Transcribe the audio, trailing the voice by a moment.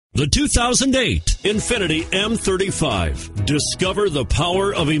The 2008 Infiniti M35. Discover the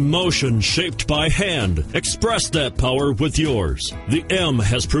power of emotion shaped by hand. Express that power with yours. The M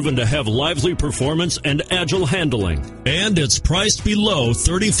has proven to have lively performance and agile handling, and it's priced below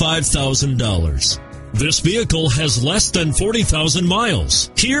 $35,000. This vehicle has less than 40,000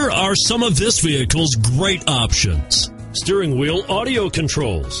 miles. Here are some of this vehicle's great options: steering wheel audio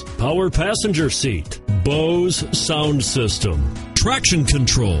controls, power passenger seat, Bose sound system, traction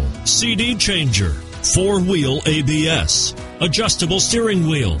control, CD changer, 4-wheel ABS, adjustable steering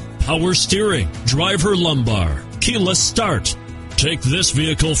wheel, power steering, driver lumbar, keyless start. Take this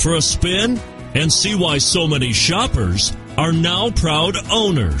vehicle for a spin and see why so many shoppers are now proud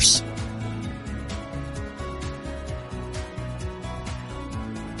owners.